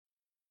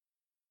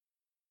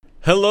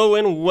Hello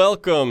and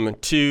welcome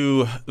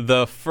to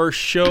the First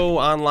Show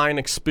Online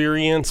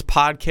Experience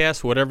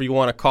podcast, whatever you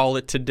want to call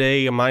it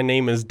today. My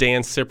name is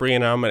Dan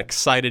Cyprian, and I'm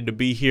excited to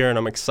be here, and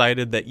I'm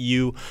excited that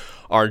you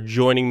are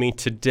joining me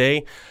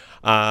today.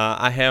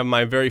 I have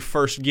my very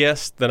first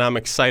guest that I'm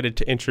excited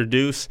to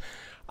introduce.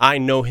 I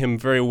know him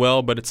very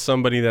well, but it's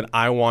somebody that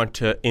I want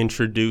to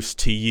introduce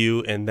to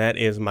you, and that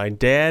is my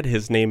dad.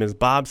 His name is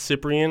Bob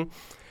Cyprian.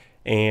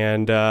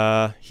 And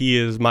he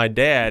is my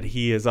dad.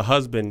 He is a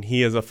husband.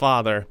 He is a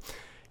father.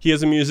 He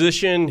is a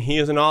musician. He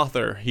is an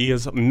author. He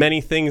is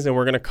many things, and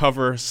we're going to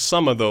cover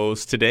some of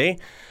those today.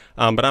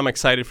 But I'm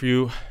excited for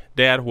you.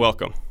 Dad,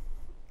 welcome.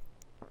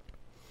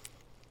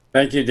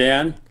 Thank you,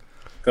 Dan.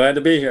 Glad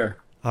to be here.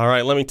 All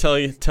right, let me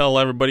tell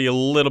everybody a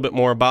little bit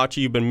more about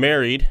you. You've been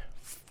married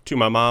to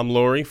my mom,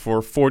 Lori,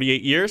 for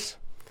 48 years,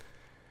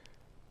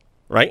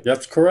 right?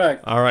 That's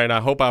correct. All right, I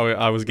hope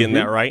I was getting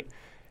that right.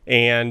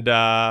 And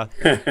I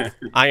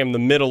am the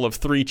middle of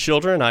three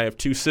children. I have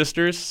two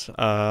sisters,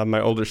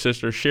 my older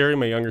sister, Sherry,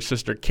 my younger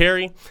sister,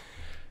 Carrie.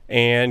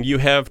 And you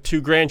have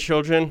two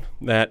grandchildren.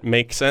 That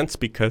makes sense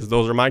because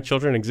those are my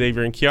children,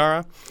 Xavier and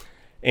Kiara.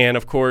 And,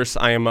 of course,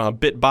 I am a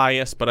bit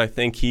biased, but I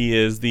think he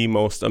is the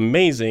most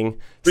amazing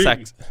three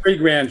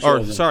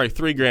grandchildren.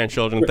 Three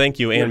grandchildren. Thank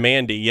you. And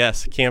Mandy,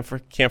 yes, can't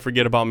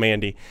forget about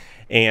Mandy.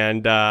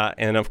 And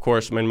of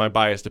course, in my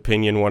biased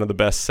opinion, one of the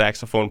best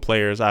saxophone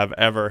players I've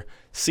ever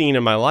seen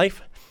in my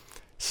life.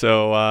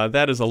 So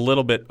that is a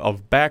little bit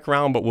of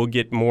background, but we'll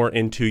get more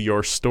into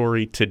your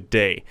story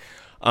today.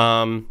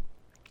 The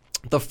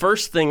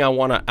first thing I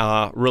want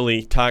to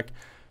really talk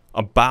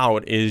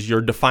about is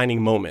your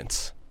defining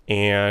moments.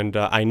 And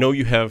I know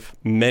you have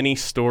many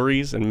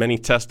stories and many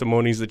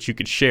testimonies that you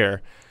could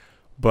share.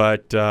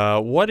 But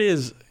what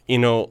is,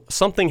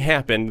 something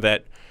happened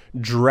that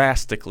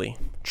drastically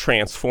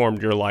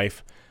transformed your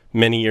life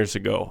many years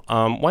ago.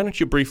 Why don't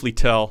you briefly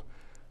tell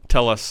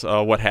us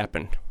what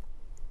happened?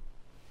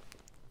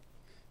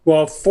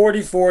 Well,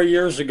 44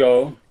 years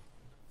ago,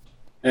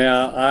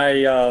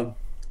 I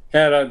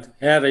had a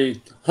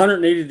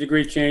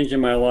 180-degree change in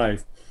my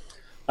life.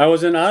 I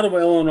was in Ottawa,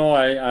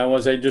 Illinois. I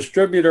was a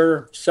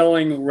distributor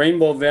selling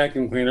Rainbow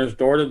vacuum cleaners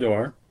door to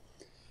door,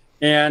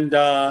 and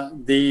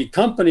the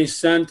company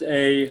sent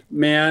a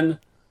man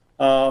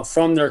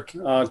from there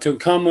to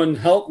come and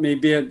help me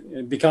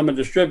become a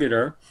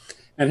distributor,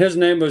 and his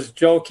name was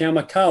Joe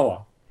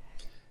Kamikawa.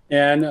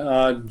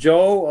 And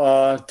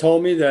Joe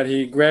told me that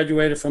he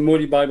graduated from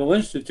Moody Bible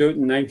Institute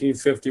in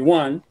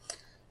 1951.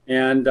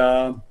 And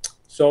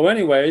so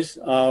anyways,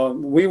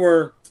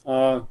 my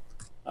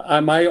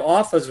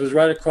office was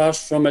right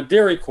across from a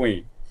Dairy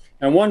Queen.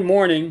 And one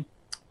morning,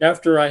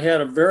 after I had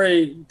a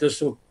very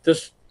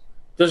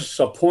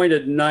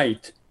disappointed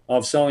night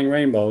of selling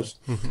rainbows,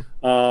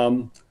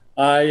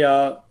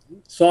 I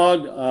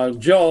saw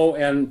Joe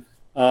and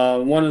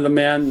one of the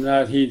men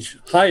that he'd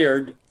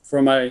hired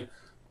for my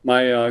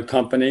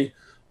company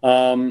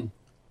having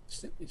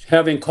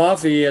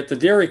coffee at the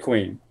Dairy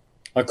Queen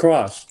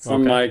across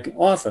from my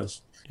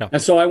office. Yeah.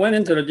 And so I went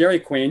into the Dairy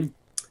Queen,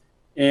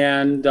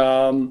 and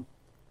Joe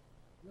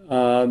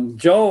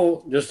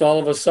just all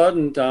of a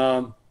sudden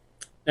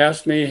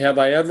asked me, have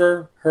I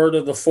ever heard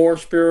of the 4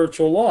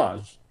 spiritual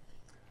laws?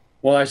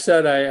 Well, I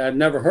said I had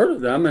never heard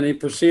of them, and he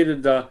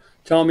proceeded to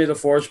tell me the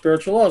 4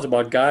 spiritual laws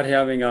about God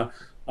having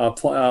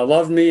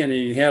loved me, and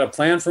he had a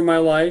plan for my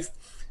life,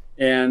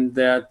 and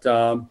that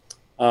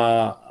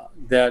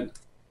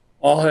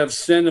all have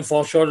sinned and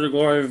fall short of the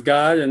glory of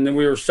God, and then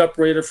we were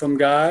separated from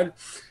God,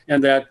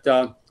 and that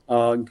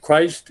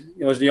Christ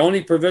was the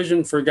only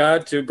provision for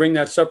God to bring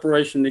that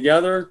separation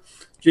together,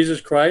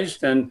 Jesus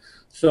Christ. And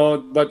so,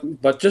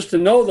 but just to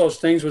know those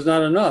things was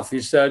not enough.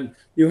 He said,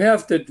 you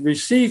have to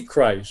receive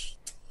Christ.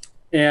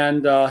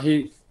 And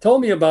he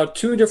told me about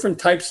 2 different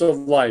types of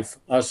life: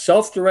 a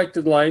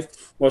self-directed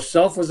life, where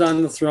self was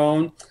on the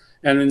throne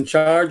and in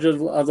charge of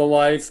the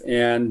life,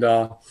 and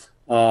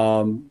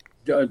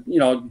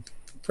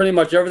pretty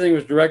much everything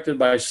was directed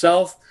by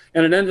self,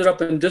 and it ended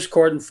up in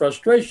discord and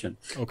frustration.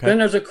 Then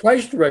there's a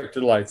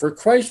Christ-directed life, where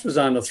Christ was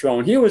on the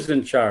throne. He was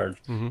in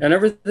charge, and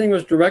everything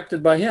was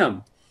directed by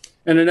him,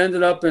 and it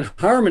ended up in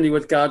harmony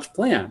with God's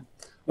plan.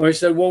 Well, he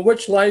said, well,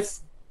 which life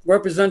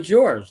represents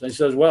yours? He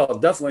says, well,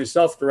 definitely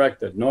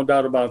self-directed, no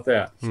doubt about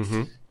that.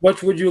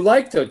 What would you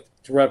like to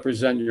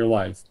represent your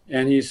life?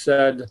 And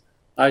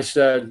I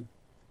said,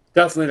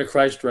 definitely the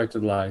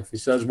Christ-directed life. He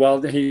says,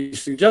 well, he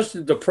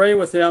suggested to pray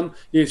with him.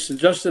 He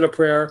suggested a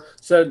prayer,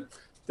 said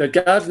that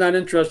God's not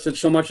interested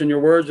so much in your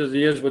words as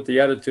he is with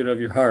the attitude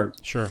of your heart.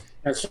 Sure.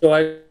 And so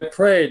I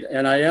prayed,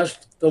 and I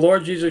asked the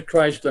Lord Jesus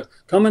Christ to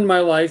come in my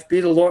life,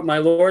 be my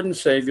Lord and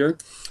Savior,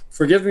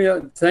 forgive me,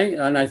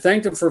 and I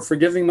thanked him for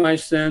forgiving my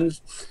sins,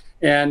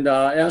 and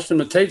asked him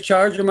to take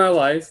charge of my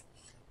life,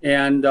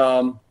 and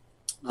come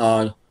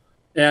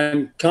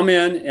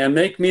in and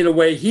make me the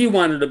way he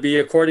wanted to be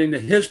according to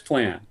his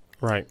plan.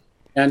 Right.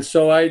 And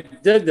so I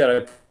did that.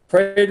 I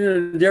prayed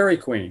in the Dairy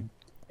Queen,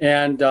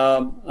 and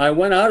I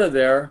went out of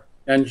there,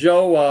 and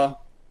Joe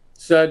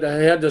said, I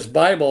had this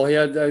Bible he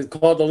had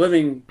called the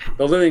Living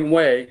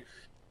Way,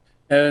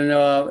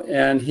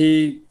 and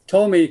he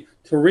told me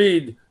to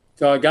read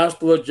the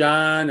Gospel of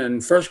John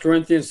and 1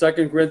 Corinthians,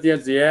 2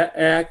 Corinthians, the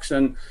Acts,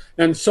 and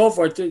so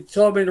forth. He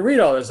told me to read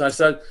all this. I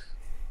said,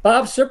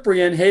 Bob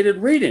Cyprian hated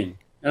reading.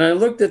 And I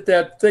looked at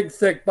that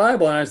thick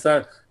Bible, and I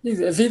thought,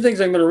 if he thinks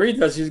I'm going to read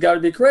this, he's got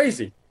to be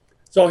crazy.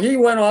 So he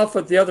went off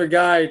with the other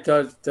guy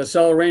to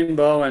sell a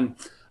rainbow, and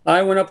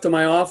I went up to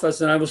my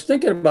office, and I was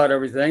thinking about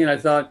everything, and I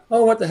thought,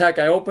 oh, what the heck?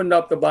 I opened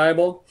up the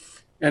Bible,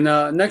 and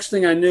next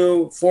thing I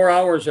knew, 4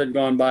 hours had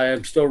gone by.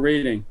 I'm still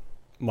reading.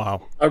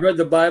 Wow. I read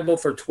the Bible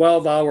for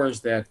 12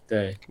 hours that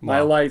day. Wow.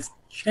 My life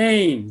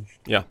changed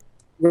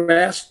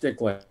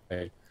drastically.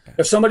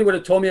 If somebody would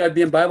have told me I'd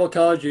be in Bible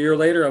college a year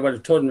later, I would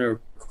have told them they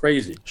were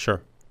crazy.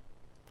 Sure.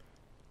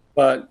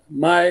 But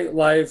my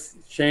life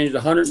changed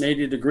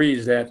 180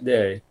 degrees that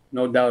day,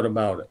 no doubt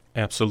about it.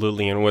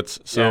 Absolutely. And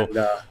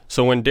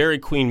so when Dairy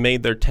Queen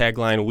made their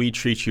tagline, "We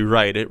treat you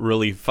right," it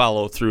really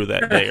followed through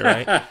that day,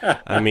 right?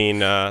 I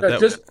mean,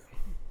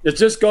 it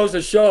just goes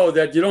to show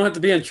that you don't have to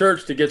be in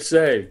church to get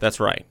saved. That's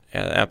right.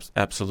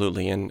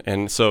 Absolutely.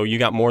 And so you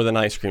got more than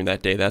ice cream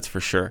that day, that's for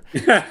sure.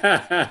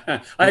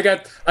 I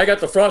got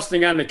the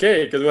frosting on the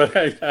cake is what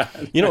I got.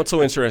 You know what's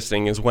so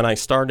interesting is when I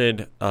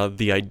started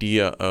the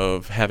idea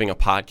of having a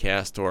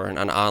podcast or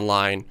an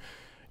online,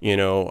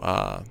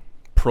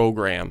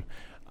 program,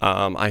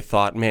 I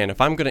thought, man, if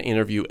I'm going to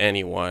interview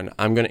anyone,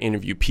 I'm going to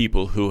interview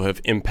people who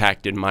have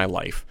impacted my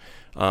life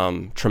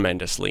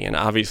tremendously. And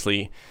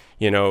obviously,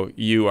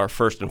 you are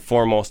first and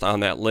foremost on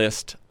that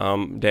list,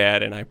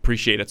 Dad, and I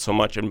appreciate it so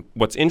much. And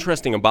what's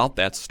interesting about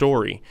that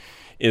story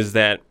is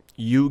that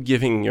you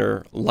giving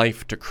your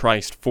life to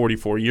Christ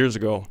 44 years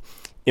ago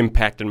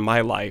impacted my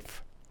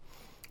life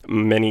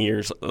many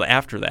years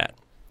after that.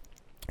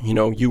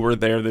 You were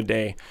there the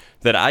day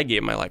that I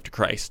gave my life to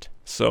Christ.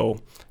 So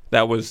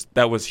that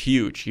was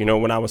huge.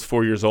 When I was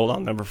 4 years old, I'll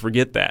never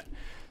forget that.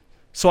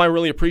 So I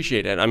really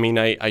appreciate it. I mean,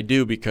 I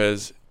do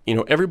because,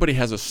 everybody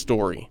has a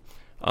story.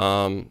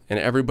 And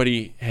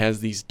everybody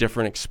has these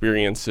different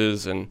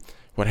experiences and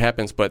what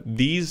happens, but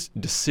these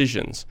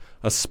decisions,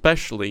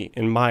 especially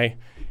in my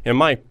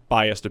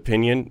biased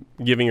opinion,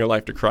 giving your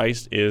life to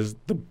Christ is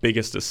the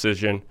biggest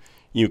decision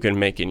you can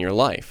make in your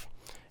life.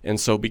 And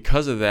so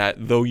because of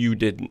that, though you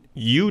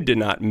did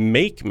not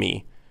make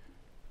me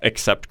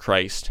accept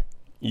Christ,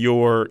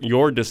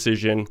 your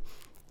decision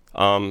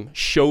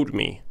showed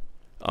me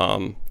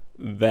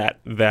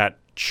that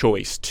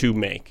choice to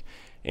make.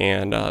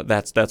 And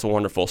that's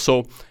wonderful.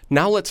 So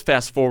now let's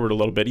fast forward a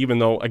little bit, even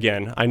though,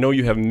 again, I know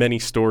you have many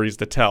stories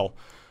to tell,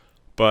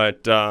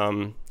 but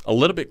a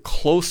little bit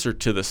closer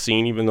to the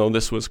scene, even though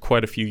this was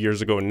quite a few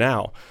years ago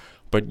now.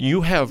 But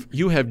you have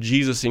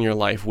Jesus in your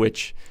life,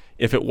 which,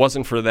 if it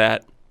wasn't for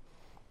that,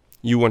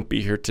 you wouldn't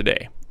be here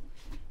today.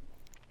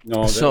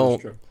 No, that's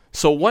true.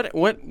 So what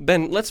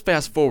then, let's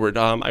fast forward.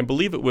 I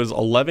believe it was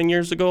 11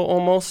 years ago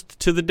almost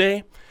to the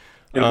day.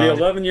 It'll be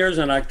 11 years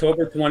on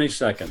October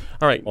 22nd.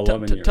 All right.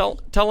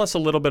 Tell us a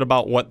little bit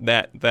about what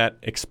that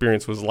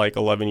experience was like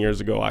 11 years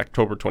ago,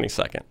 October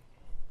 22nd.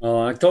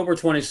 October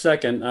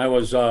 22nd, I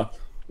was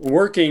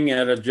working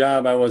at a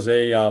job. I was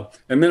a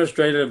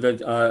administrative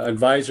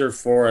advisor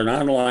for an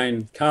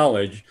online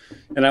college,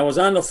 and I was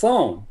on the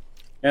phone.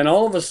 And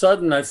all of a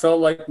sudden, I felt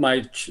like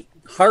my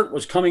heart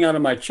was coming out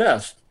of my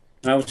chest,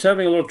 and I was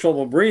having a little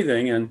trouble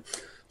breathing. And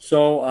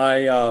so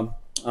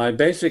I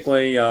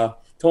basically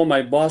told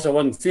my boss I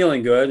wasn't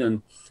feeling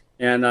good,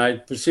 and I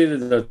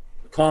proceeded to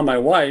call my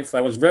wife.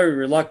 I was very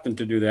reluctant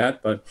to do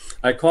that, but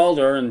I called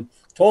her and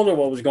told her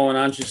what was going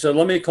on. She said,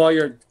 "Let me call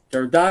your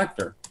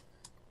doctor."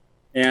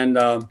 And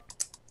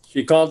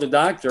she called the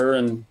doctor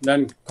and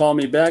then called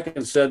me back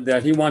and said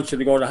that he wants you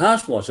to go to the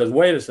hospital. I said,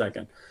 "Wait a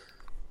second.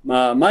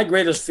 My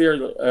greatest fear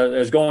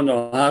is going to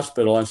a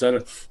hospital." I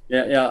said,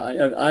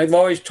 yeah, I've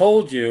always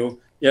told you,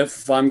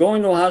 if I'm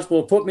going to a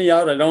hospital, put me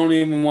out. I don't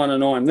even want to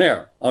know I'm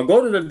there. I'll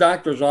go to the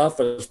doctor's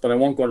office, but I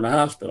won't go to the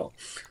hospital.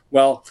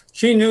 Well,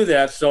 she knew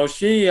that, so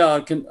she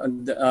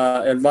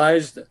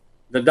advised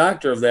the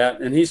doctor of that,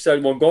 and he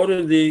said, well, go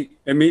to the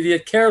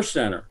immediate care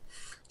center.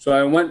 So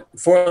I went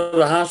for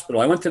the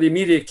hospital. I went to the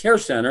immediate care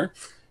center,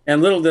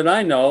 and little did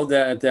I know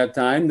that at that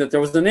time that there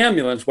was an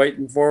ambulance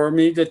waiting for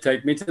me to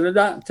take me to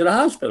the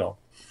hospital.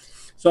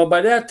 So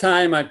by that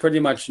time, I pretty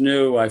much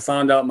knew. I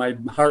found out my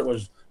heart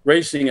was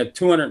racing at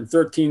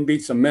 213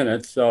 beats a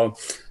minute. So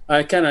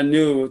I kind of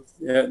knew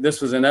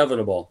this was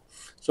inevitable.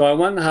 So I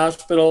went in the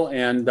hospital,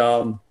 and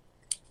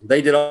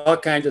they did all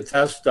kinds of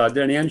tests, did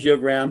an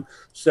angiogram,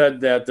 said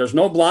that there's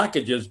no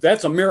blockages.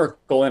 That's a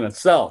miracle in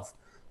itself,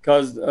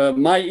 because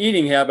my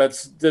eating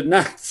habits did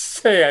not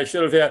say I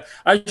should have had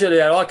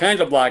all kinds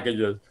of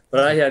blockages,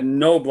 but I had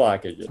no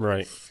blockages.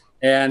 Right.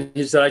 And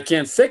he said, I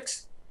can't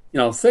fix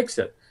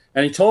it.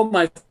 And he told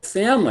my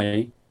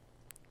family,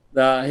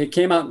 he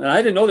came out, and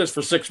I didn't know this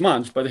for 6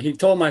 months, but he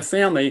told my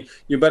family,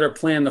 you better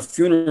plan the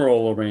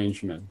funeral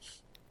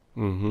arrangements.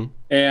 Mm-hmm.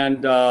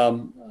 And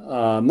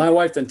my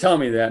wife didn't tell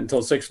me that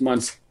until 6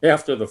 months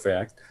after the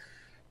fact.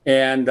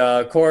 And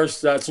of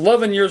course, that's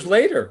 11 years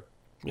later.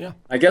 Yeah.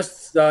 I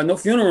guess no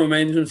funeral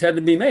arrangements had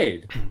to be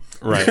made.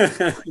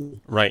 Right.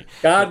 Right.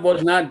 God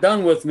was not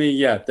done with me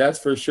yet. That's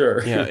for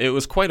sure. Yeah, it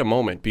was quite a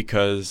moment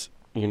because,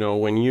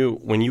 when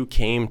you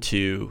came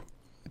to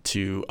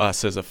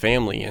us as a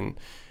family and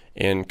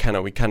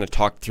we kind of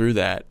talked through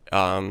that,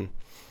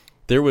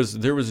 there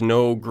was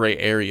no gray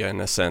area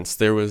in a sense.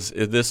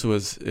 This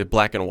was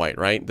black and white,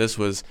 right?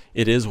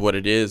 It is what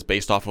it is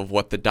based off of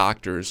what the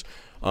doctors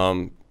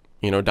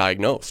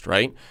diagnosed,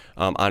 right?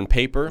 On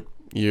paper,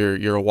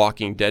 you're a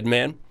walking dead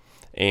man,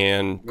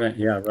 and Right,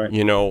 yeah,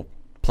 right.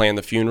 Plan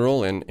the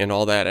funeral and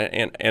all that,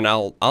 and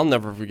I'll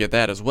never forget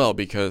that as well,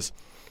 because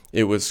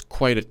it was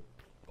quite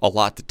a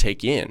lot to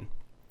take in,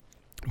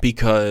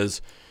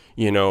 because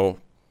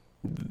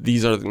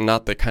these are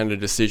not the kind of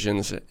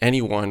decisions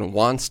anyone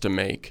wants to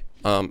make,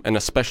 and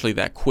especially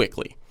that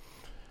quickly.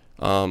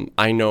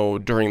 I know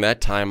during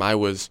that time I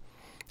was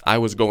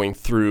going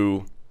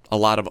through a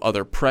lot of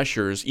other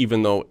pressures,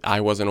 even though I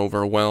wasn't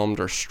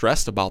overwhelmed or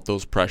stressed about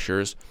those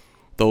pressures.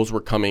 Those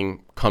were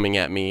coming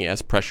at me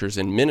as pressures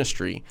in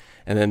ministry,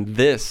 and then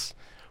this,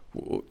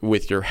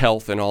 with your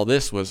health and all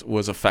this,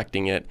 was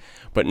affecting it.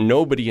 But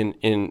nobody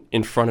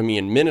in front of me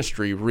in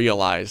ministry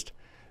realized,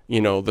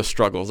 the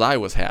struggles I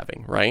was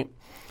having, right?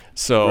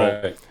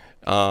 So,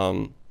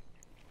 Right.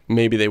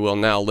 Maybe they will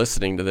now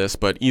listening to this,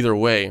 but either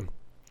way,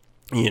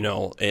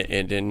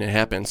 it didn't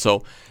happen.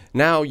 So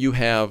now you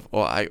have,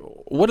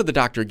 what did the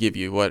doctor give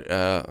you?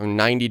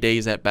 90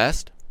 days at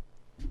best?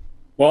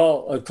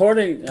 Well,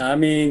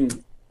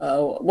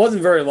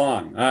 wasn't very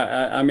long.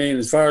 I mean,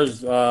 as far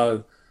as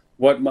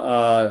what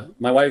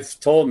my wife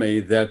told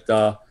me,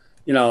 that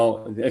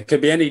it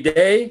could be any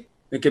day,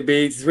 it could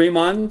be 3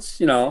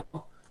 months. Not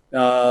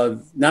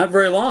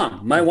very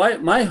long.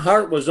 My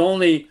heart was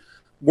only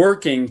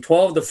working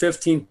 12 to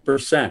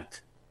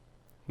 15%,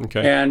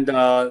 Okay. and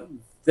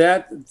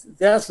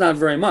that's not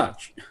very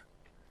much.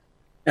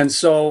 And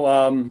so,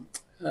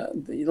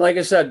 like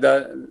I said,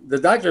 the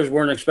doctors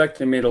weren't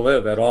expecting me to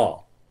live at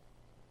all.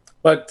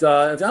 But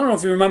I don't know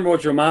if you remember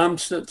what your mom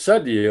said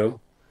to you.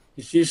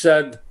 She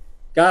said,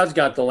 God's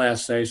got the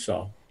last say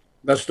so.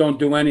 Let's don't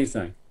do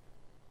anything.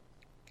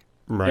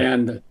 Right.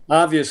 And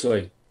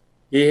obviously,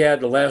 he had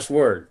the last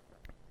word.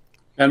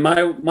 And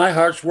my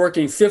heart's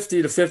working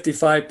 50 to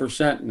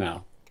 55%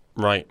 now.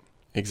 Right.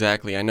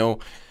 Exactly. I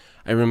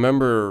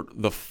remember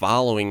the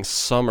following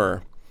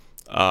summer,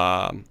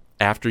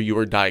 after you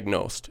were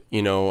diagnosed,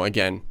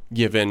 again,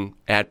 given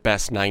at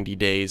best 90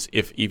 days,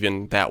 if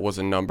even that was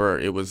a number,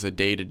 it was a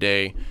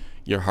day-to-day,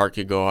 your heart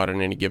could go out at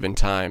any given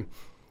time.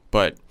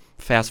 But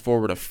fast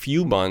forward a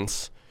few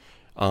months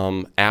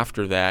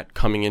after that,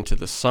 coming into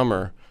the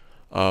summer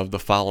of the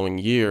following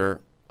year,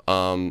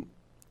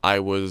 I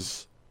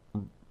was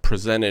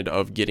presented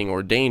of getting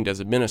ordained as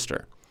a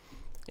minister.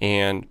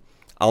 And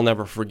I'll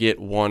never forget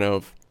one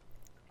of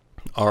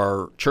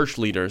our church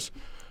leaders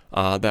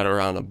that are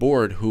on the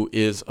board, who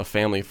is a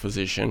family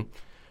physician,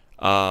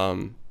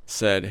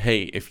 said,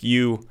 "Hey, if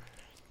you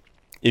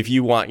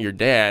want your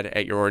dad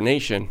at your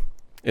ordination,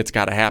 it's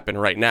got to happen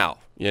right now."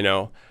 He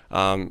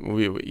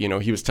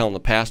was telling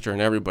the pastor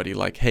and everybody,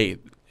 like, "Hey,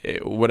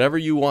 whatever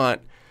you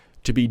want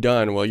to be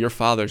done while your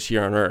father's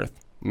here on earth,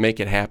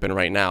 make it happen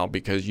right now,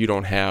 because you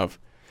don't have,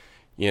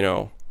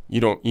 you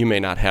may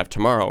not have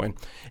tomorrow."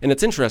 And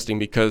it's interesting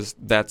because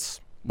that's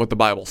what the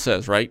Bible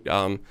says, right?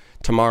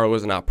 Tomorrow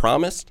is not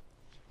promised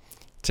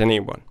to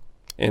anyone,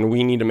 and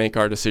we need to make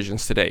our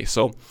decisions today.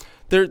 So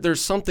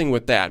there's something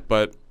with that,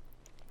 but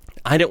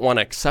I didn't want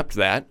to accept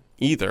that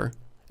either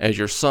as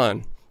your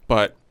son,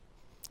 but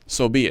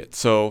so be it.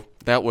 So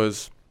that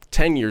was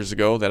 10 years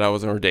ago that I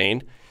was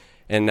ordained,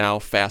 and now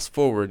fast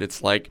forward,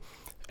 it's like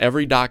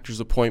every doctor's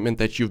appointment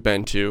that you've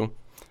been to,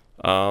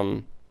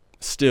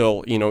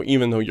 still,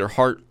 even though your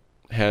heart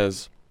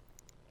has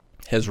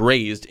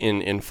raised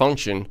in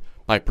function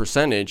by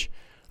percentage,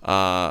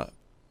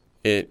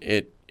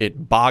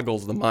 it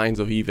boggles the minds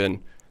of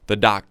even the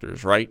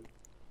doctors, right?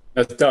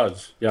 It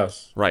does,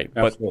 yes. Right,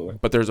 Absolutely.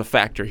 but there's a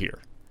factor here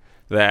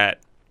that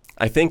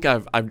I think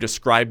I've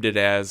described it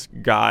as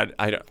God.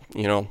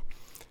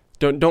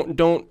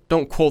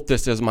 Don't quote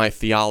this as my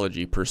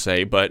theology per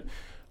se, but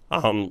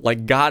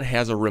like God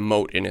has a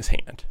remote in his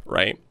hand,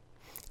 right?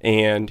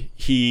 And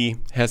he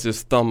has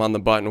his thumb on the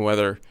button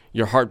whether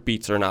your heart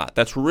beats or not.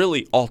 That's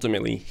really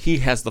ultimately, he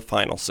has the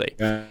final say.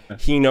 Yeah.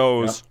 He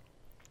knows.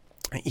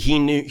 Yeah.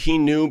 He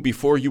knew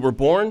before you were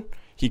born.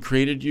 He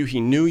created you. He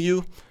knew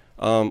you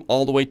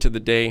all the way to the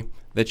day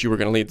that you were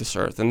going to leave this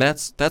earth. And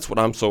that's what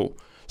I'm so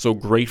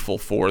grateful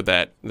for,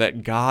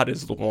 that God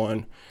is the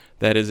one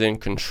that is in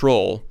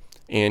control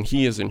and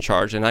he is in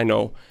charge. And I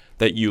know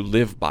that you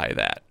live by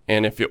that.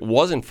 And if it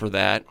wasn't for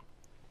that,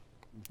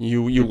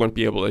 you wouldn't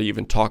be able to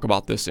even talk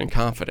about this in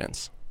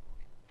confidence.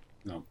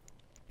 No,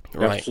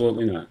 right.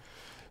 Absolutely not.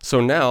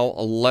 So now,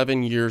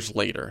 11 years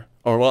later,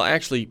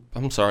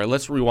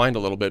 let's rewind a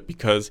little bit,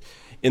 because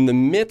in the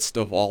midst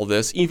of all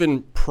this,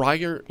 even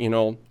prior,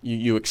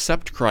 you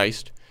accept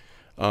Christ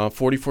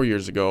 44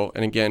 years ago.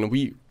 And again,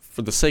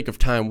 for the sake of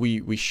time,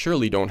 we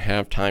surely don't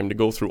have time to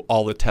go through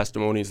all the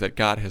testimonies that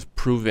God has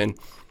proven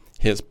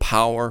his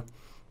power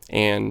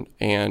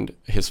and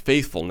his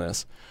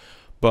faithfulness.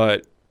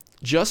 But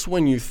just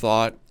when you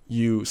thought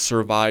you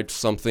survived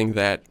something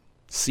that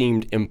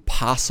seemed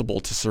impossible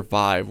to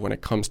survive when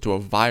it comes to a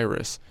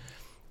virus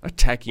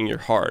attacking your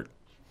heart,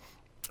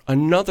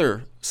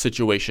 another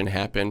situation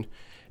happened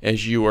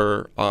as you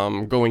were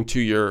going to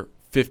your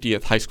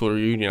 50th high school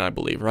reunion, I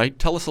believe, right?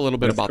 Tell us a little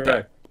bit That's about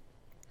correct.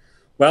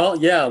 Well,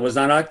 yeah, it was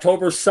on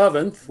October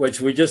 7th,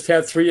 which we just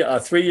had a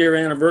three-year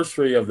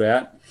anniversary of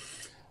that.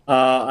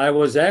 I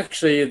was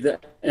actually,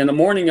 in the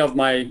morning of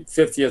my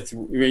 50th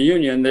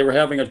reunion, they were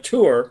having a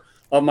tour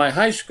of my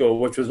high school,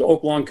 which was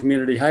Oak Lawn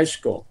Community High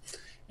School.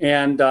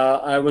 And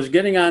I was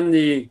getting on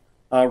the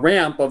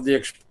ramp of the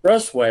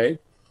expressway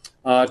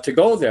to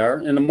go there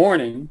in the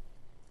morning.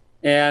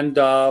 And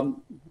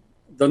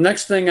the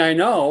next thing I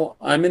know,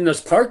 I'm in this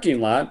parking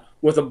lot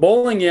with a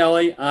bowling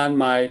alley on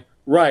my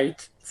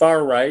right,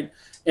 far right,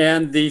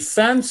 and the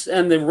fence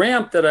and the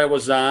ramp that I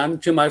was on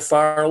to my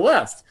far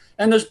left.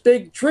 And this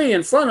big tree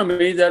in front of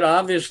me that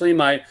obviously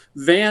my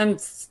van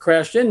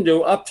crashed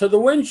into up to the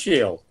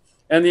windshield,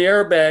 and the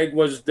airbag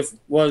was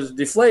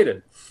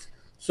deflated.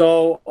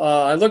 So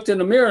I looked in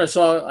the mirror and I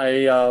saw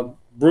a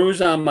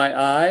bruise on my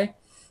eye,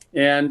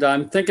 and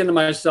I'm thinking to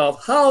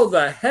myself, how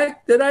the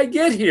heck did I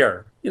get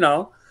here?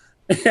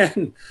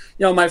 And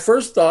my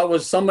first thought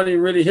was somebody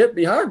really hit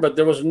me hard, but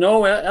there was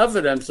no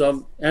evidence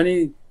of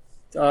any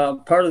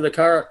part of the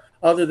car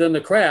other than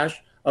the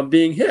crash of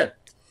being hit.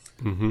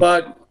 Mm-hmm.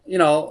 But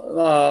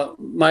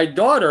my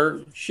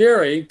daughter,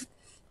 Sherry,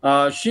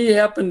 she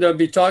happened to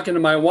be talking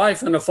to my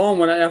wife on the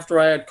phone after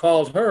I had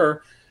called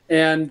her,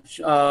 and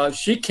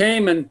she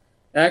came and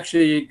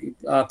actually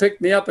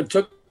picked me up and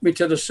took me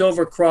to the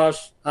Silver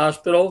Cross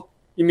Hospital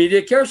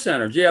Immediate Care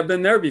Center. Gee, I've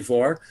been there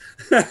before.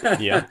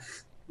 Yeah.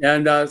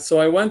 And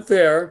so I went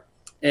there,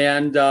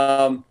 and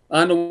on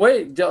the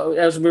way,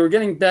 as we were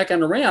getting back on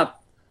the ramp,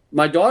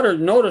 my daughter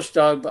noticed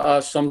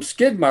some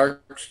skid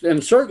marks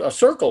and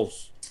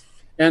circles.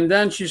 And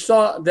then she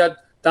saw that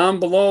down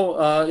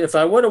below, if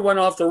I would have went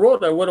off the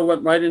road, I would have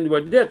went right into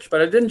a ditch.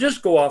 But I didn't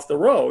just go off the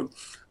road.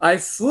 I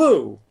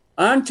flew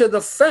onto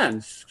the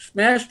fence,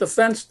 smashed the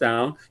fence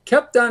down,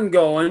 kept on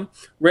going,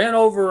 ran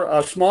over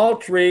a small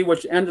tree,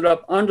 which ended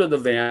up under the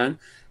van,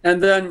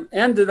 and then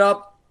ended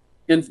up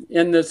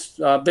in this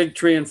big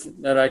tree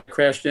that I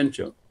crashed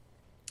into.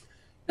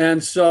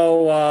 And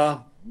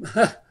so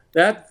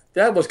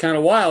that was kind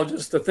of wild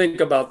just to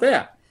think about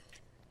that.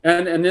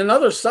 And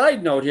another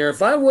side note here,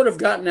 if I would have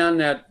gotten on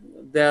that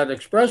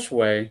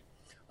expressway,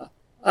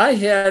 I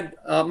had,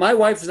 my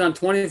wife is on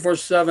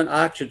 24/7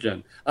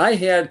 oxygen. I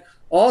had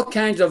all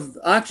kinds of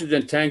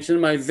oxygen tanks in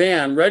my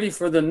van ready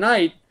for the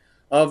night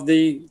of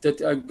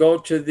go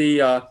to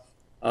the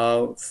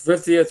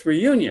 50th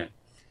reunion.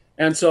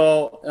 And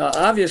so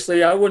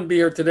obviously I wouldn't be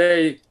here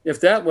today if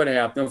that would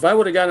happen. If I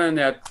would have gotten on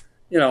that,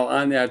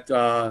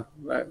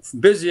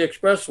 busy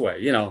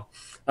expressway,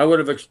 it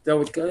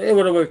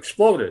would have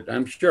exploded,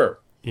 I'm sure.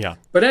 Yeah.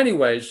 But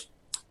anyways,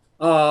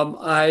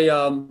 I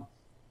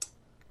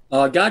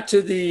got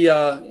to the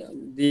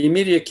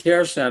immediate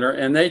care center,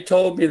 and they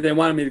told me they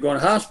wanted me to go to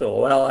the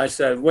hospital. Well, I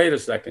said, wait a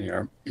second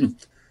here.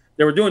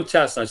 They were doing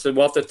tests. I said,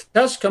 well, if the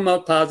tests come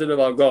out positive,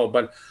 I'll go.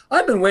 But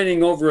I've been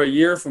waiting over a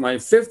year for my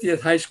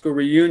 50th high school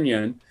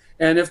reunion.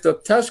 And if the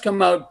tests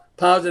come out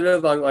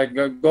positive, I'll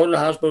go to the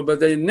hospital. But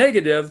they're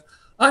negative,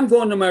 I'm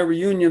going to my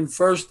reunion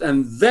first,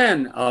 and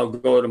then I'll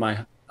go to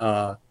my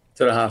to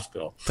the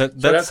hospital. So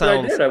that's what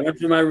I did. I went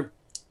to my...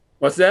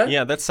 What's that?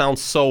 Yeah, that sounds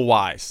so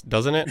wise,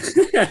 doesn't it?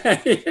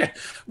 Yeah.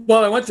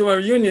 Well, I went to a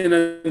reunion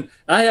and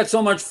I had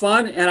so much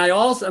fun, and I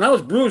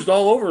was bruised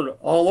all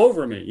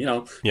over me,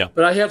 Yeah.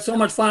 But I had so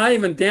much fun. I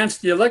even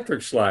danced the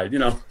electric slide,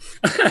 And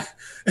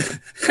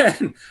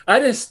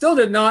I still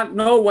did not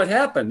know what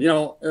happened,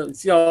 so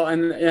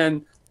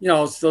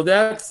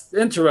that's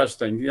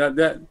interesting.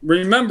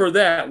 Remember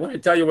that when I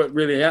tell you what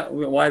really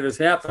why this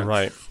happened.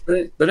 Right.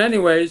 But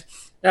anyways.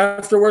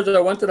 Afterwards, I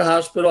went to the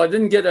hospital. I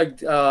didn't get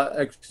into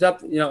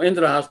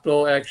the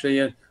hospital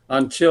actually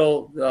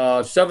until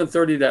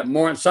 7:30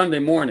 that Sunday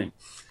morning.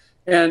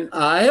 And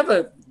I have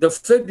a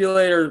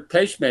defibrillator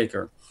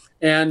pacemaker.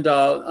 And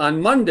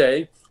on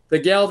Monday, the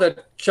gal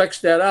that checks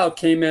that out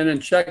came in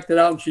and checked it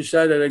out. And she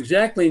said at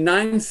exactly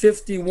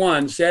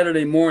 9:51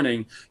 Saturday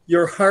morning,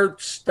 your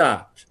heart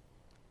stopped.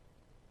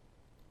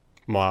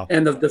 Wow.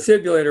 And the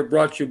defibrillator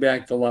brought you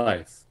back to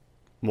life.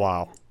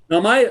 Wow. Now,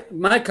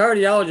 my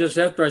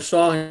cardiologist, after I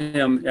saw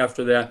him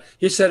after that,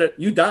 he said,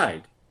 you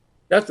died.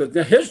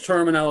 His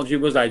terminology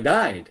was I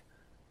died.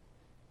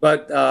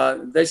 But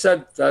they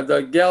said,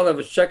 the gal that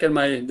was checking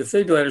my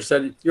defibrillator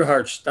said, your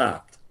heart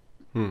stopped.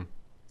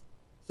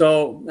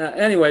 So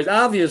anyways,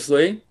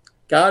 obviously,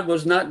 God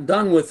was not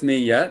done with me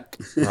yet.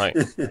 Right.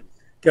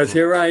 Because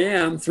here I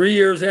am 3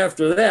 years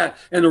after that.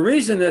 And the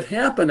reason it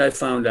happened, I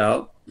found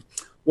out,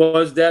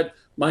 was that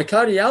my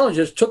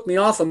cardiologist took me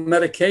off of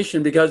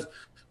medication because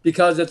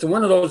it's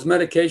one of those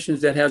medications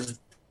that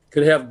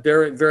could have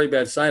very, very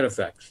bad side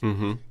effects.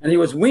 Mm-hmm. And he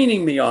was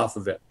weaning me off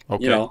of it.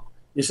 Okay.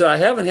 He said, I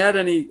haven't had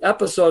any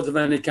episodes of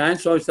any kind.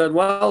 So he said,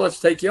 well,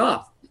 let's take you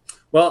off.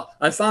 Well,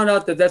 I found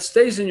out that that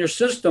stays in your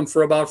system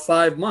for about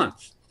 5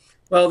 months.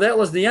 Well, that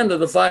was the end of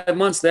the 5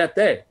 months that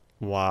day.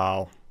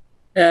 Wow.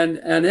 And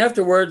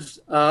afterwards,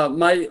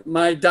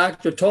 my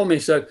doctor told me,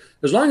 he said,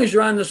 as long as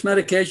you're on this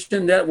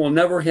medication, that will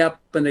never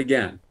happen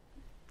again.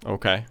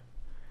 Okay.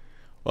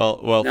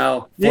 Well.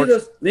 Now,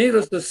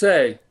 needless to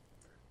say,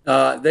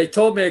 they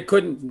told me I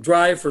couldn't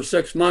drive for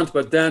 6 months,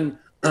 but then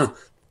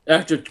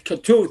after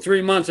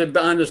 2-3 months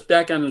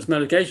back on this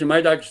medication,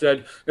 my doctor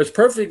said, it's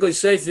perfectly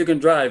safe, you can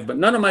drive, but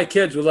none of my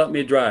kids would let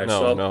me drive.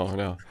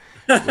 No.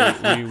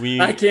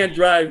 I can't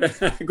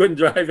drive. I couldn't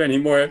drive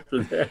anymore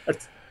after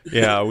that.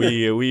 Yeah,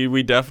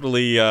 we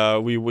definitely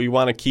we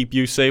want to keep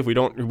you safe.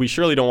 We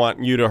surely don't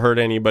want you to hurt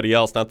anybody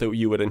else. Not that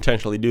you would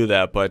intentionally do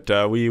that, but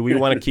we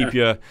want to keep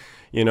you.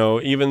 You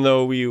know, even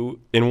though we,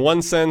 in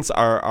one sense,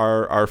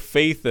 our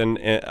faith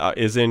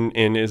is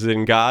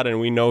in God,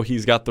 and we know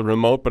He's got the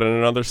remote, but in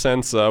another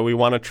sense, we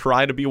want to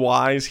try to be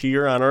wise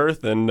here on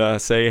earth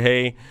and say,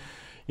 hey,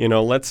 you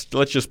know, let's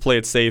just play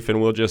it safe,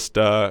 and we'll just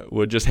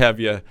have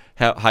you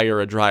hire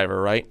a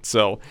driver, right?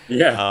 So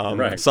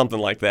right. Something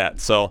like that.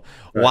 So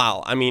right.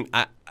 Wow, I mean,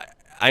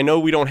 I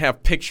know we don't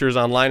have pictures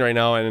online right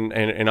now,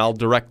 and I'll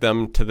direct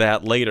them to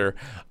that later,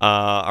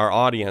 our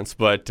audience,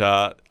 but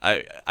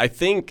I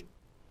think.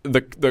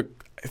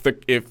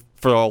 If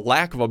for a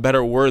lack of a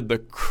better word, the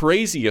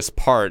craziest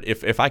part,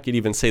 if I could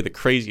even say the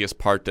craziest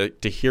part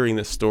to hearing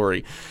this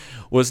story,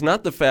 was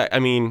not the fact. I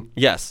mean,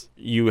 yes,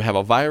 you have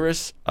a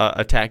virus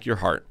attack your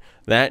heart.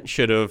 That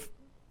should have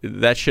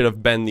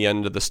been the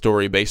end of the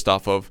story based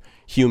off of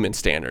human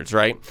standards,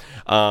 right?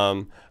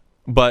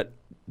 But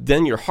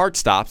then your heart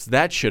stops.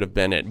 That should have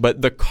been it.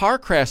 But the car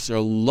crash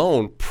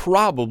alone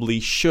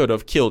probably should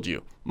have killed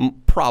you,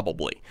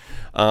 probably,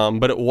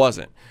 but it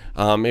wasn't.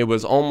 It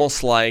was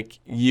almost like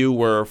you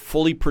were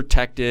fully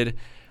protected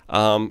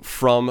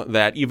from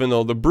that, even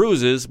though the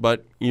bruises.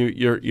 But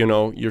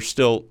you're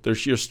still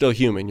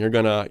human. You're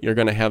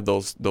gonna have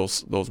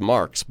those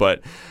marks.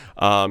 But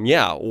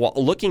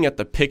looking at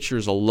the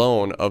pictures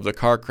alone of the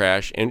car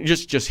crash and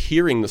just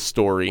hearing the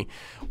story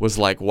was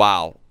like,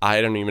 wow,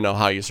 I don't even know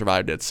how you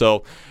survived it.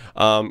 So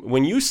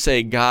when you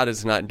say God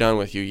is not done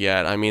with you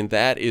yet, I mean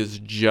that is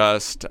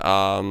just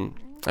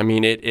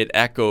it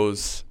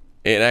echoes.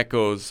 It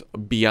echoes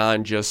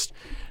beyond just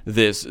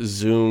this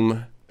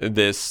Zoom,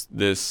 this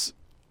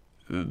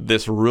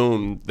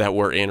room that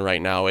we're in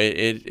right now.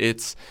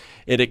 It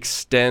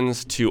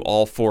extends to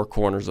all four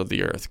corners of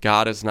the earth.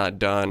 God is not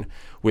done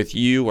with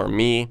you or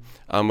me.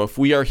 If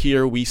we are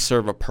here, we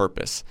serve a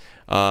purpose,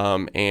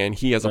 and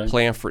He has a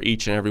plan for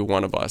each and every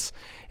one of us.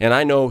 And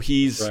I know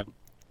He's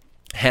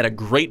had a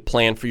great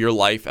plan for your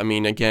life. I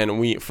mean,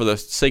 again, for the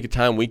sake of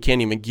time, we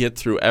can't even get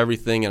through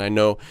everything, and I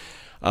know.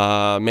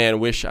 Man, I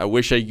wish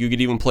you could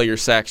even play your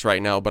sax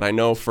right now, but I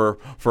know for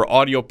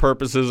audio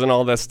purposes and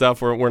all that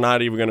stuff, we're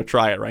not even going to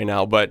try it right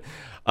now. But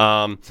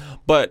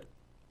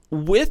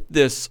with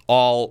this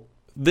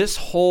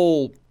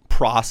whole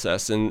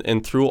process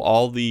and through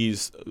all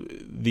these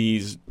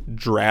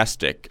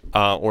drastic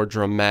or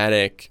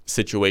dramatic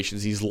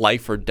situations, these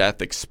life or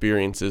death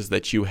experiences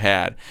that you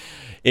had,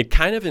 it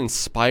kind of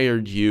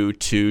inspired you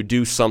to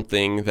do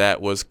something that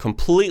was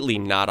completely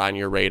not on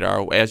your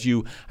radar. As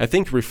you, I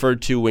think,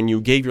 referred to when you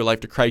gave your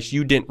life to Christ,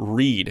 you didn't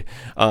read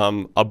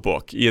a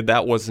book.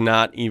 That was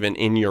not even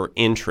in your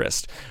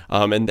interest.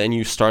 And then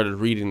you started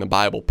reading the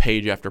Bible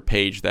page after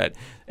page.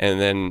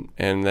 And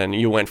then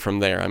you went from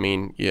there. I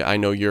mean, I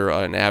know you're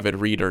an avid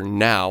reader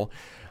now,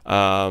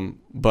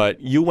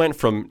 but you went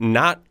from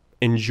not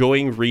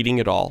enjoying reading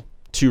at all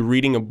to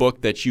reading a book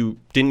that you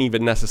didn't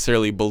even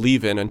necessarily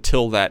believe in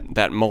until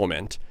that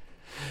moment,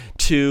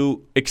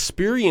 to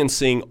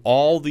experiencing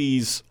all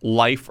these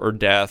life or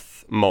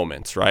death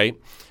moments, right?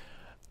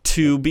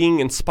 To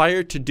being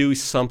inspired to do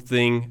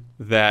something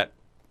that,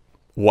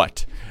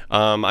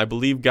 I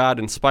believe God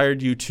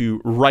inspired you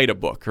to write a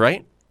book,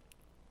 right?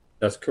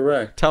 That's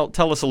correct.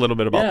 Tell us a little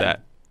bit about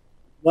that.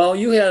 Well,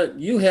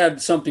 you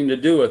had something to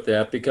do with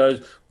that,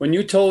 because when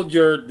you told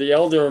the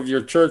elder of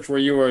your church where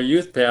you were a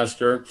youth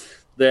pastor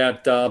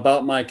that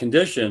about my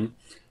condition,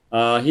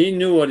 he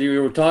knew what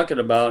you were talking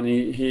about, and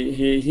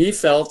he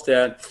felt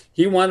that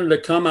he wanted to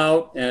come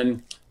out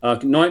and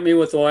anoint me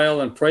with oil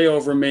and pray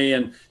over me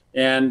and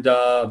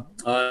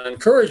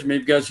encourage me,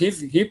 because he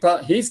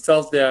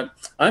felt that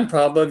I'm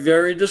probably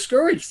very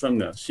discouraged from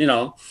this, you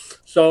know.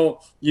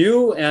 So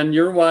you and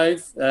your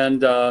wife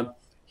and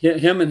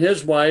him and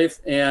his wife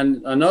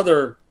and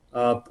another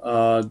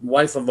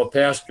wife of a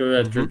pastor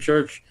at your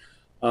church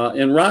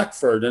in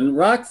Rockford. And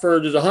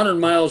Rockford is 100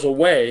 miles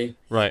away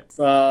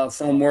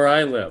from where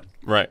I live.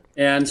 Right.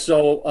 And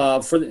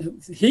so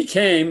he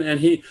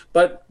came,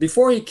 but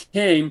before he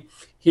came,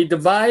 he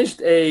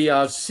devised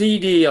a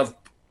CD of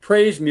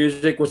praise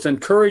music with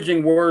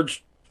encouraging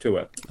words to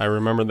it. I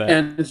remember that.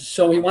 And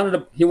so he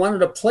wanted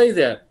to play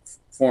that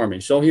for me.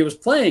 So he was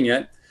playing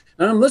it,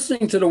 and I'm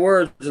listening to the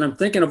words, and I'm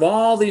thinking of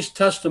all these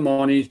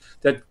testimonies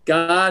that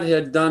God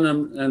had done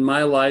in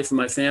my life and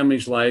my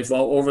family's life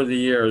all over the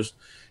years.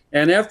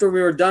 And after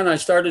we were done, I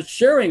started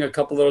sharing a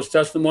couple of those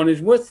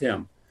testimonies with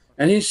him.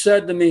 And he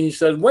said to me, he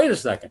said, "Wait a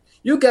second.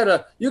 You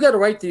gotta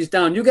write these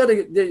down. You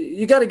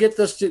gotta get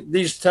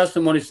these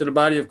testimonies to the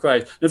body of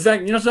Christ. In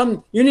fact, you know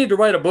something? You need to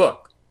write a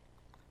book."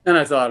 And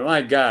I thought,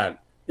 my God,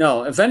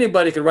 if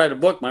anybody could write a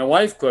book, my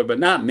wife could, but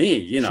not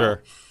me,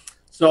 Sure.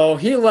 So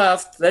he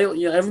left.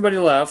 Everybody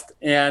left,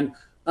 and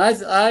I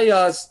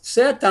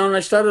sat down and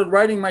I started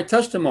writing my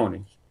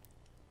testimonies,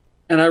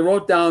 and I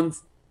wrote down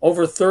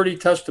over 30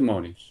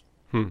 testimonies.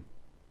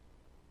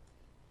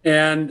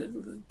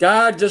 And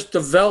God just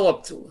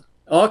developed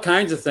all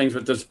kinds of things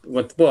with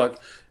the book.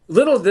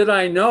 Little did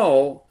I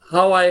know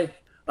how I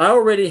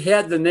already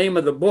had the name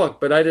of the book,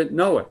 but I didn't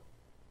know it.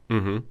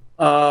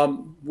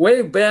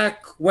 Way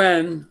back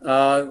when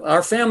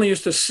our family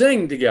used to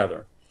sing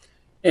together,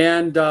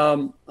 and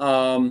I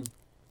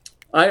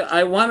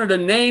wanted a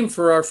name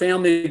for our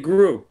family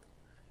group,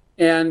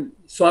 and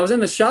so I was in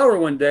the shower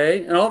one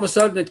day, and all of a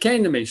sudden it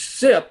came to me: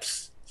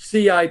 SIPS,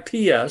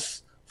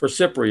 CIPS for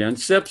Cyprian,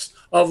 Sips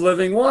of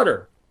Living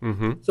Water.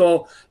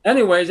 So,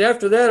 anyways,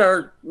 after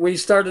that, we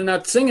started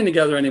not singing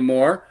together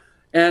anymore,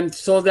 and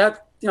so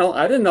that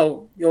I didn't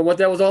know what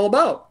that was all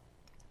about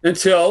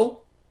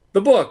until the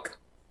book.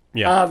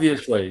 Yeah.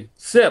 Obviously,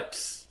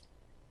 SIPS,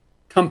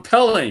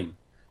 compelling,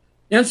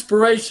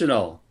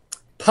 inspirational,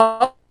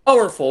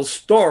 powerful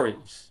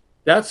stories.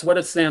 That's what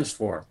it stands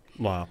for.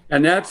 Wow.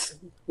 And that's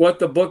what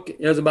the book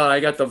is about. I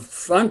got the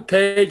front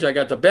page, I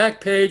got the back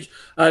page.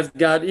 I've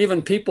got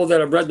even people that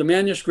have read the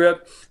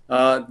manuscript,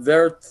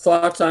 their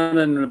thoughts on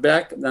it on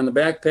the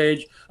back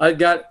page.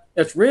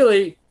 It's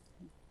really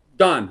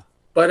done,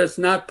 but it's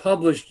not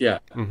published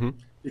yet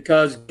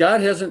because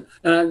God hasn't,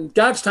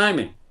 God's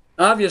timing.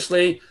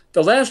 Obviously,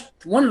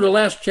 one of the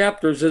last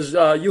chapters is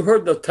you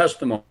heard the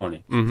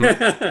testimony.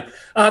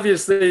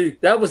 Obviously,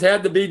 that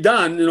had to be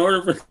done in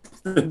order for it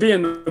to be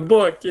in the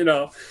book,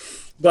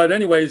 But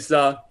anyways,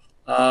 so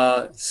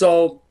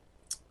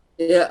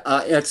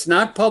it's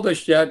not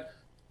published yet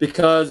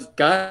because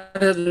God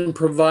hasn't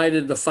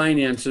provided the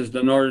finances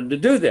in order to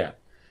do that.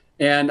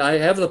 And I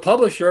have the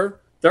publisher.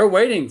 They're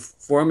waiting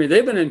for me.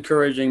 They've been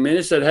encouraging me.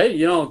 They said, "Hey,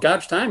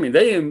 God's timing."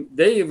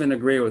 They even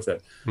agree with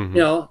it.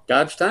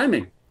 God's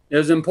timing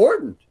is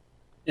important.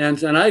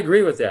 And I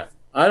agree with that.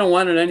 I don't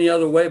want it any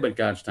other way but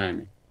God's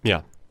timing.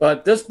 Yeah.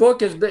 But this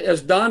book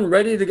is done,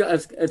 ready to go.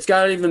 It's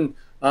got even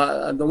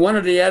one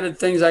of the added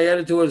things I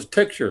added to is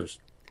pictures.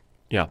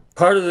 Yeah.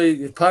 Part of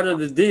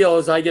the deal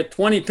is I get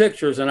 20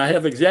 pictures, and I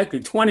have exactly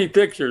 20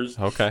 pictures.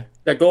 Okay.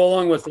 That go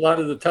along with a lot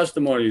of the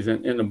testimonies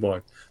in the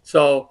book.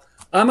 So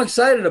I'm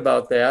excited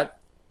about that,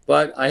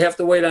 but I have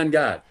to wait on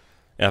God.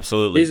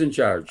 Absolutely. He's in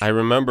charge. I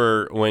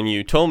remember when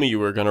you told me you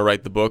were going to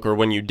write the book, or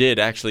when you did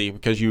actually,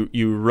 because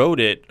you wrote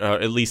it,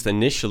 at least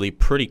initially,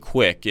 pretty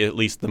quick, at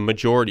least the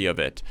majority of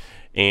it.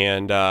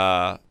 And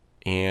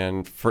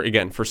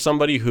for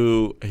somebody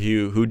who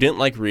didn't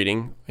like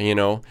reading,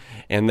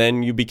 and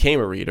then you became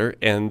a reader,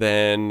 and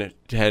then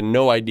had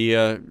no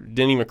idea,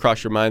 didn't even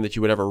cross your mind that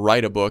you would ever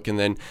write a book, and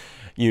then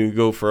you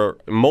go for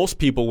most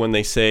people when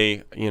they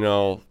say,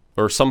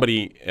 or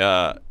somebody,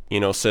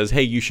 says,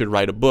 "Hey, you should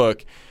write a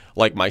book."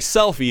 Like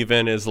myself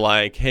even is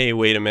like, "Hey,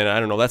 wait a minute, I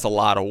don't know, that's a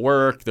lot of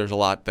work. There's a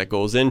lot that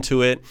goes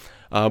into it."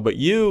 But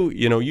you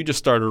just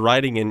started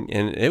writing,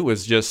 and it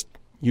was just,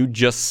 you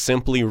just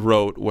simply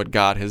wrote what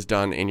God has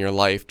done in your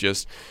life.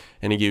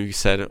 And you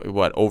said,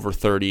 over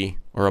 30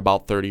 or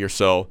about 30 or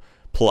so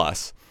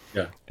plus.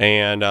 Yeah.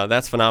 And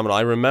that's phenomenal.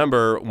 I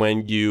remember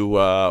when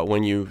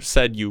you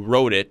said you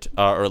wrote it,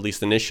 or at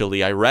least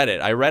initially, I read it.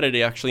 I read it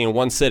actually in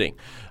one sitting.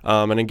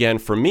 And again,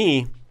 for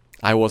me,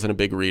 I wasn't a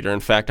big reader. In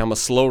fact, I'm a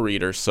slow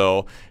reader,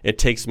 so it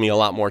takes me a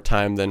lot more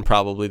time than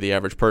probably the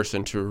average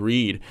person to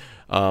read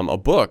a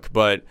book.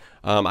 But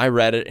I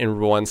read it in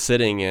one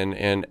sitting,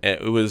 and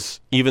it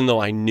was, even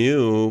though I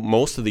knew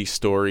most of these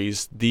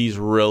stories, these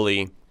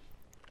really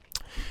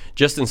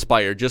just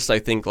inspired, just I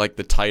think like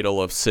the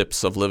title of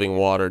Sips of Living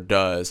Water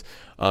does,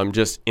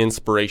 just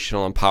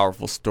inspirational and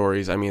powerful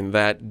stories. I mean,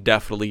 that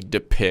definitely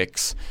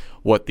depicts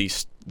what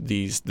this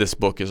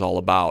book is all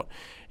about.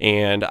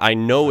 And I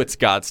know it's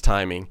God's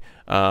timing,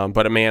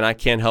 but man, I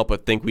can't help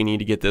but think we need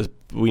to get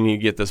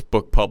this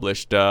book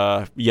published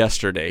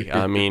yesterday.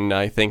 I mean,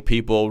 I think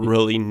people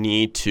really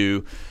need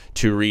to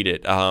read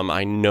it.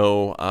 I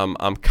know,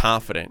 I'm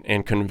confident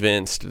and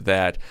convinced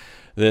that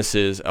this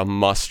is a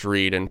must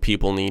read, and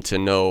people need to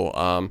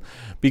know,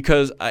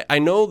 because I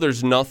know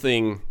there's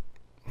nothing,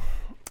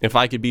 if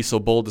I could be so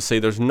bold to say,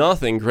 there's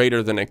nothing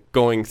greater than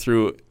going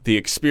through the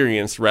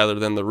experience rather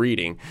than the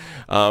reading.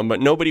 But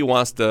nobody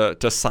wants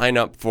to sign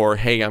up for,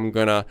 hey, I'm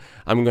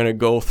gonna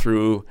go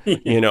through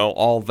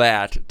all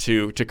that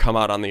to come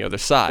out on the other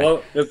side.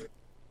 Well,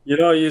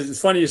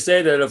 it's funny you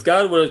say that. If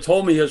God would have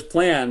told me His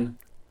plan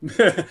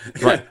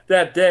right.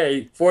 that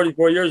day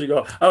 44 years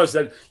ago, I would have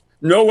said,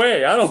 "No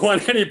way! I don't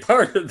want any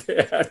part of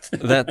that."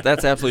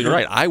 That's absolutely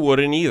right. I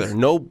wouldn't either.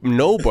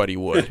 Nobody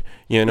would.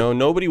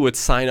 Nobody would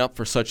sign up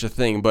for such a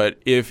thing. But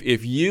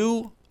if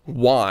you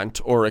want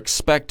or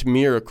expect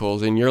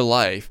miracles in your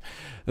life,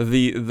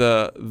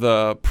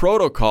 the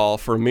protocol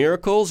for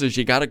miracles is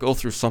you got to go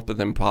through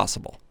something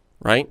impossible.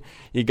 right?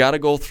 You got to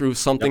go through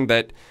something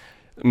that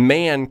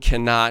man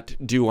cannot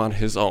do on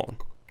his own.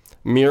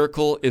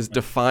 Miracle is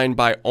defined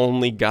by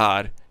only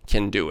God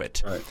can do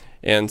it. Right.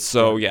 And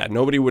so,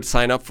 nobody would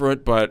sign up for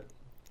it, but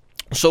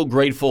so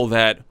grateful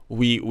that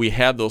we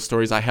have those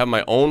stories. I have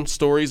my own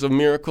stories of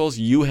miracles.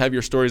 You have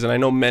your stories, and I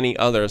know many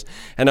others.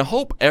 And I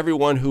hope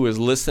everyone who is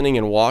listening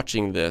and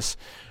watching this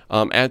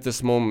at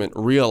this moment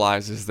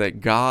realizes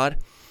that God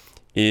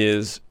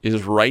is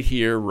right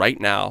here, right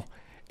now.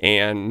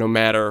 And no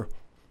matter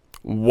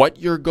what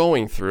you're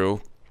going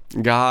through,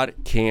 God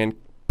can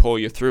pull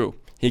you through.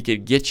 He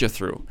could get you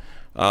through.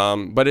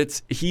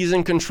 But He's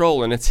in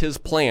control, and it's His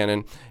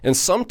plan. And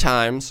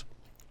sometimes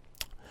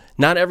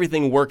not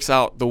everything works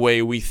out the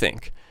way we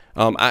think.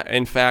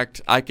 In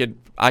fact, I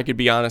could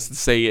be honest and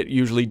say it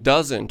usually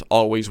doesn't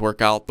always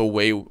work out the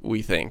way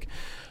we think.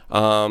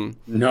 No.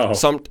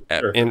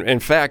 Sure. In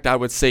fact, I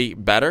would say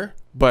better,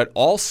 but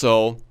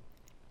also,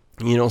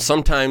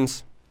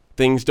 sometimes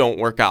things don't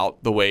work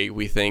out the way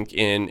we think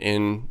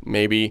in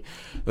maybe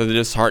the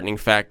disheartening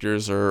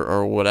factors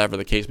or whatever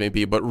the case may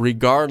be. But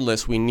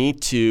regardless, we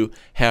need to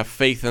have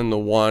faith in the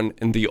one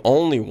and the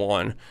only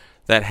one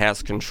that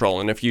has control.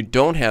 And if you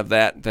don't have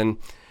that, then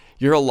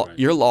you're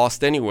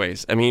lost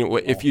anyways. I mean,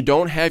 if you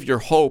don't have your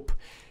hope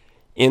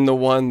in the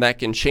one that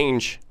can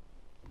change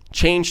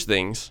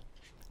things,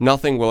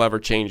 nothing will ever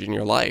change in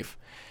your life.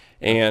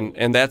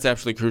 And that's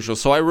absolutely crucial.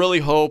 So I really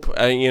hope,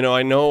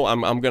 I know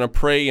I'm going to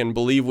pray and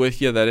believe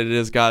with you that it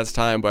is God's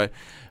time. But,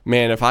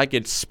 man, if I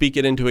could speak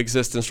it into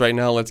existence right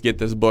now, let's get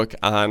this book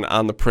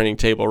on the printing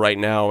table right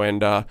now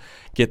and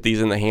get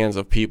these in the hands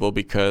of people,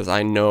 because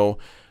I know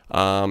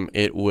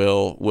it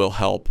will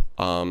help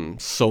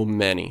so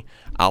many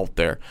out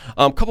there.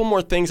 A couple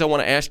more things I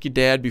want to ask you,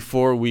 Dad,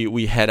 before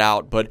we head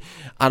out. But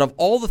out of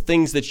all the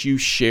things that you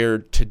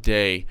shared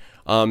today,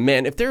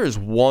 man, if there is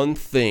one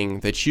thing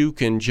that you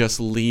can just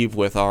leave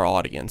with our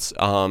audience,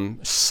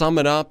 sum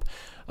it up,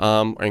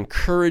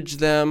 encourage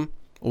them,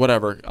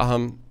 whatever,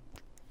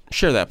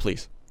 share that,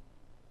 please.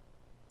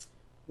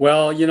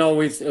 Well,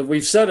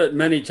 we've said it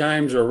many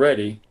times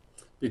already,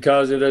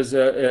 because it is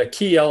a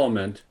key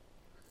element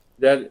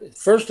that,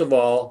 first of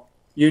all,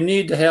 you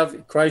need to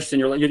have Christ in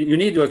your life. You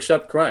need to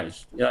accept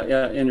Christ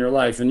in your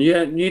life, and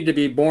you need to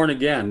be born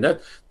again.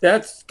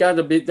 That's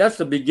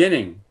the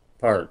beginning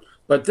part.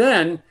 But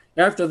then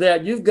after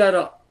that, you've got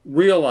to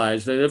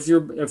realize that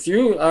if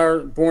you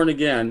are born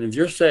again, if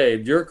you're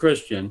saved, you're a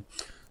Christian,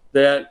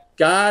 that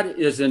God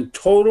is in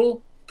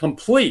total,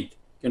 complete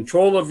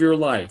control of your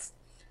life.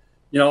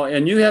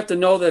 And you have to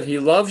know that He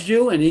loves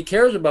you and He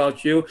cares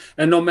about you.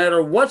 And no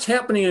matter what's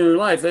happening in your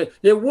life,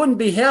 it wouldn't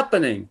be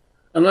happening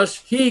unless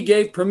He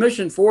gave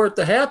permission for it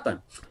to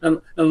happen, and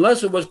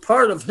unless it was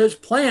part of His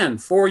plan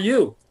for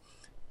you.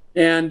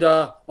 And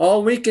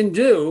all we can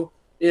do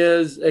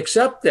is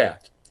accept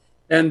that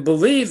and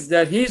believe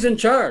that He's in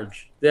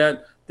charge,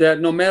 that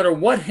no matter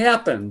what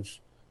happens,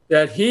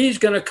 that He's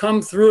going to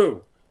come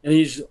through, and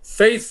He's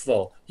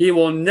faithful. He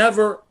will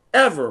never,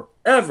 ever,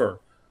 ever,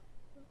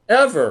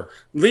 ever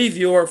leave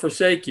you or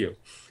forsake you.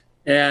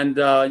 And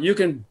you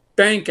can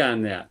bank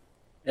on that.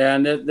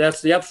 And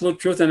that's the absolute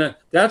truth. And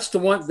that's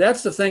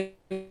the thing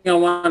I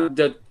want,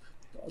 that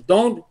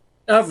don't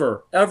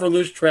ever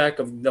lose track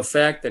of the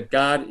fact that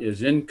God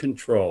is in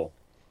control.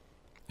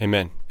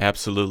 Amen.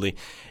 Absolutely.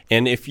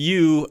 And if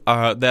you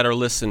that are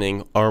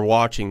listening or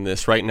watching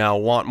this right now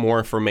want more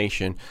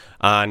information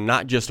on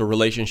not just a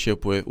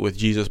relationship with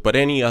Jesus, but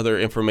any other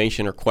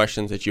information or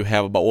questions that you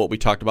have about what we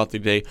talked about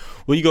today,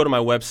 will you go to my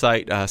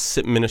website,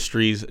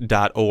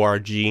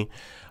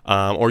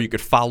 sipministries.org, or you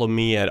could follow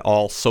me at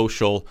all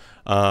social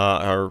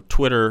or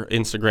Twitter,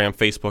 Instagram,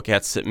 Facebook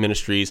at Sip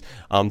Ministries.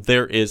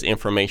 There is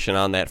information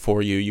on that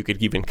for you. You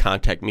could even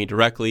contact me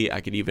directly.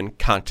 I could even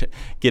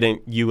get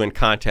you in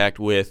contact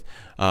with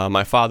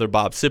my father,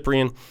 Bob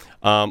Cyprian.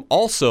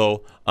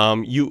 Also,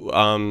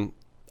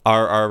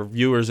 our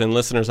viewers and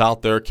listeners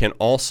out there can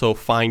also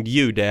find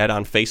you, Dad,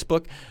 on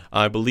Facebook.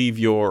 I believe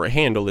your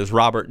handle is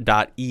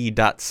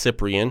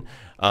robert.e.cyprian.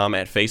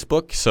 At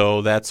Facebook,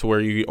 so that's where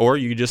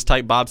you just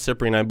type Bob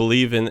Cyprian, I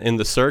believe, in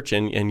the search,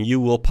 and you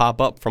will pop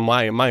up. From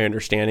my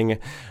understanding,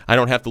 I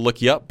don't have to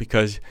look you up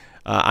because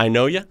I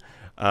know you,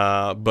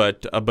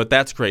 but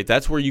that's great.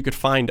 That's where you could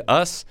find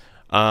us.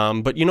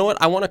 But you know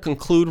what? I want to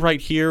conclude right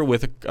here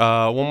with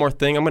one more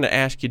thing. I'm going to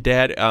ask you,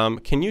 Dad.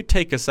 Can you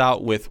take us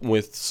out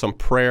with some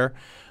prayer?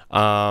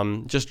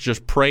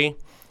 Just pray,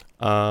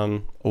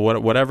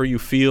 whatever you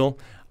feel.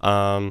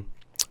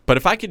 But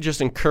if I could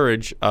just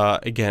encourage,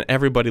 again,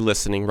 everybody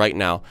listening right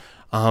now,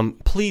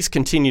 please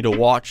continue to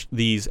watch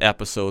these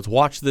episodes.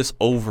 Watch this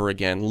over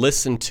again.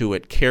 Listen to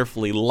it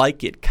carefully.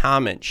 Like it,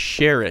 comment,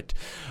 share it.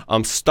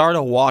 Start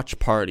a watch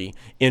party.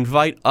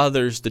 Invite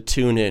others to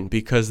tune in,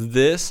 because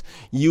this,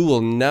 you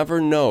will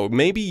never know.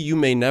 Maybe you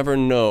may never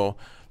know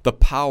the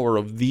power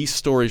of these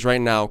stories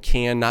right now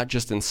can not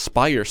just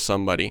inspire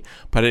somebody,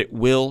 but it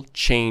will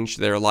change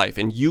their life.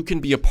 And you can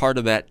be a part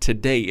of that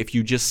today if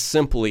you just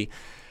simply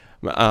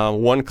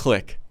One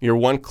click. You're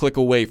one click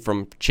away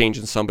from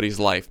changing somebody's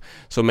life.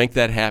 So make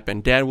that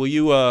happen. Dad, will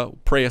you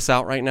pray us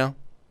out right now?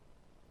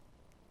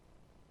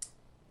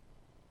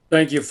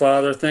 Thank you,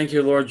 Father. Thank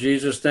you, Lord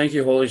Jesus. Thank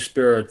you, Holy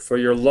Spirit, for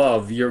your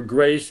love, your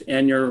grace,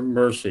 and your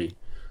mercy.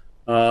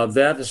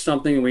 That is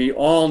something we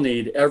all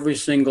need every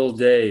single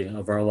day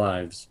of our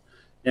lives.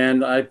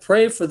 And I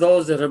pray for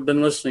those that have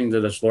been listening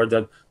to this, Lord,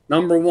 that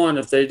number one,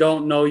 if they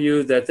don't know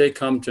you, that they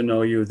come to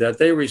know you, that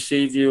they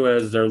receive you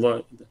as their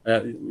Lord,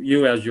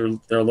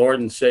 their Lord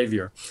and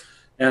Savior.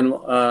 And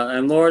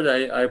Lord,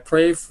 I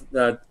pray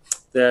that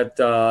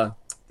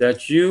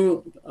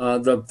you,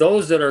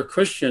 those that are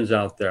Christians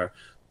out there,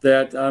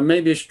 that may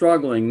be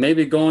struggling,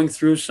 maybe going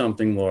through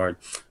something, Lord,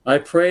 I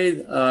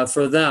pray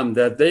for them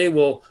that they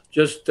will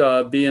just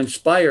be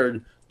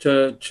inspired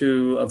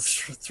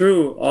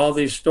through all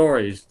these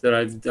stories that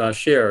I've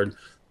shared,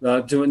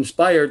 to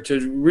inspire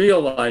to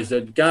realize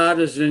that God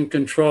is in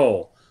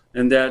control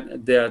and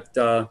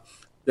that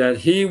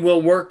He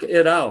will work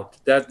it out.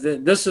 That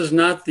this is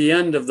not the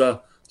end of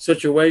the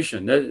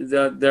situation.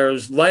 That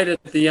there's light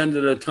at the end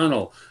of the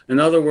tunnel. In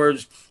other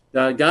words,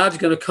 God's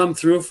going to come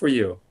through for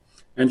you,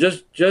 and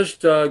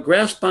just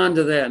grasp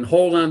onto that and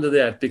hold on to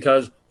that,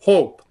 because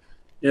hope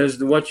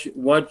is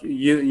what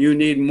you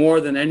need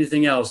more than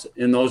anything else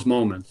in those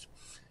moments.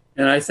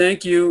 And I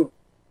thank you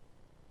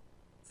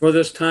for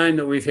this time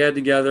that we've had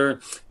together.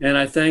 And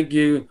I thank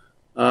you.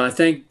 I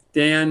thank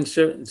Dan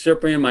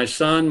Cyprian, my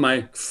son,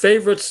 my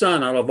favorite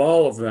son out of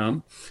all of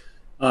them.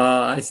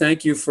 I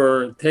thank you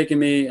for taking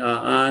me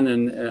on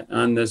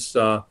this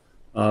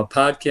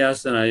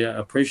podcast, and I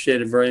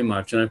appreciate it very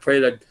much. And I pray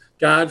that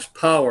God's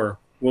power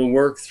will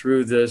work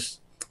through this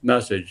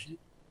message.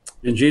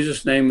 In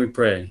Jesus' name we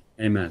pray.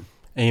 Amen.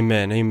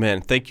 Amen. Amen.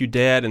 Thank you,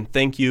 Dad, and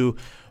thank you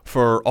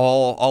for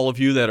all of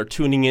you that are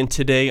tuning in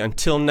today.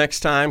 Until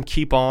next time,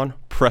 keep on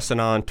pressing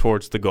on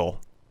towards the goal.